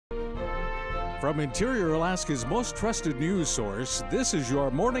From Interior Alaska's most trusted news source, this is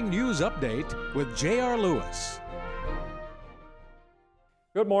your Morning News Update with J.R. Lewis.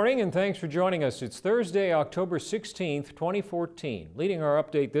 Good morning and thanks for joining us. It's Thursday, October 16th, 2014. Leading our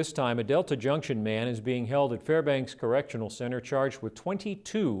update this time, a Delta Junction man is being held at Fairbanks Correctional Center charged with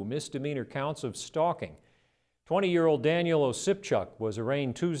 22 misdemeanor counts of stalking. 20-year-old Daniel Osipchuk was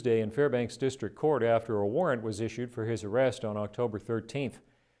arraigned Tuesday in Fairbanks District Court after a warrant was issued for his arrest on October 13th.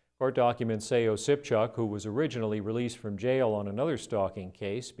 Court documents say Osipchuk, who was originally released from jail on another stalking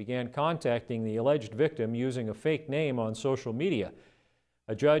case, began contacting the alleged victim using a fake name on social media.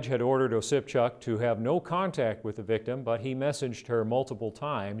 A judge had ordered Osipchuk to have no contact with the victim, but he messaged her multiple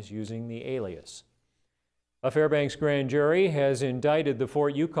times using the alias. A Fairbanks grand jury has indicted the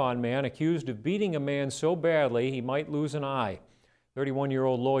Fort Yukon man accused of beating a man so badly he might lose an eye.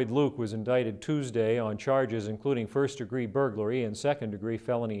 31-year-old Lloyd Luke was indicted Tuesday on charges including first-degree burglary and second-degree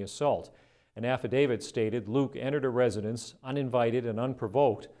felony assault. An affidavit stated Luke entered a residence uninvited and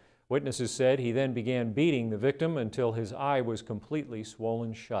unprovoked. Witnesses said he then began beating the victim until his eye was completely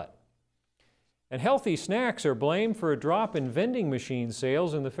swollen shut. And healthy snacks are blamed for a drop in vending machine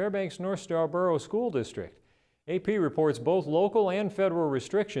sales in the Fairbanks North Starborough School District. AP reports both local and federal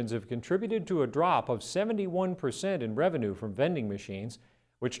restrictions have contributed to a drop of 71% in revenue from vending machines,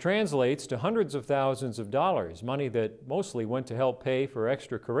 which translates to hundreds of thousands of dollars, money that mostly went to help pay for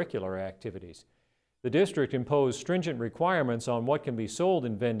extracurricular activities. The district imposed stringent requirements on what can be sold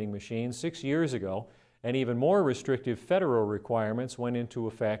in vending machines 6 years ago, and even more restrictive federal requirements went into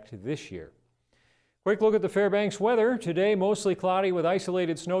effect this year. Quick look at the Fairbanks weather. Today, mostly cloudy with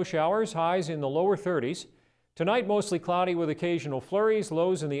isolated snow showers, highs in the lower 30s. Tonight, mostly cloudy with occasional flurries,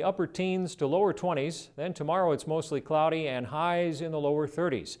 lows in the upper teens to lower 20s. Then tomorrow, it's mostly cloudy and highs in the lower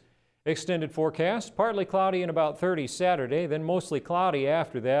 30s. Extended forecast, partly cloudy and about 30 Saturday, then mostly cloudy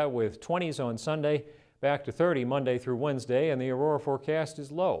after that with 20s on Sunday, back to 30 Monday through Wednesday, and the aurora forecast is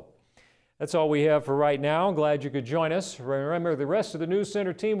low. That's all we have for right now. Glad you could join us. Remember, the rest of the News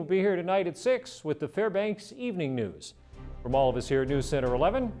Center team will be here tonight at 6 with the Fairbanks Evening News. From all of us here at News Center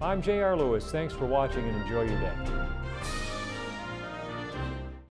 11, I'm J.R. Lewis. Thanks for watching and enjoy your day.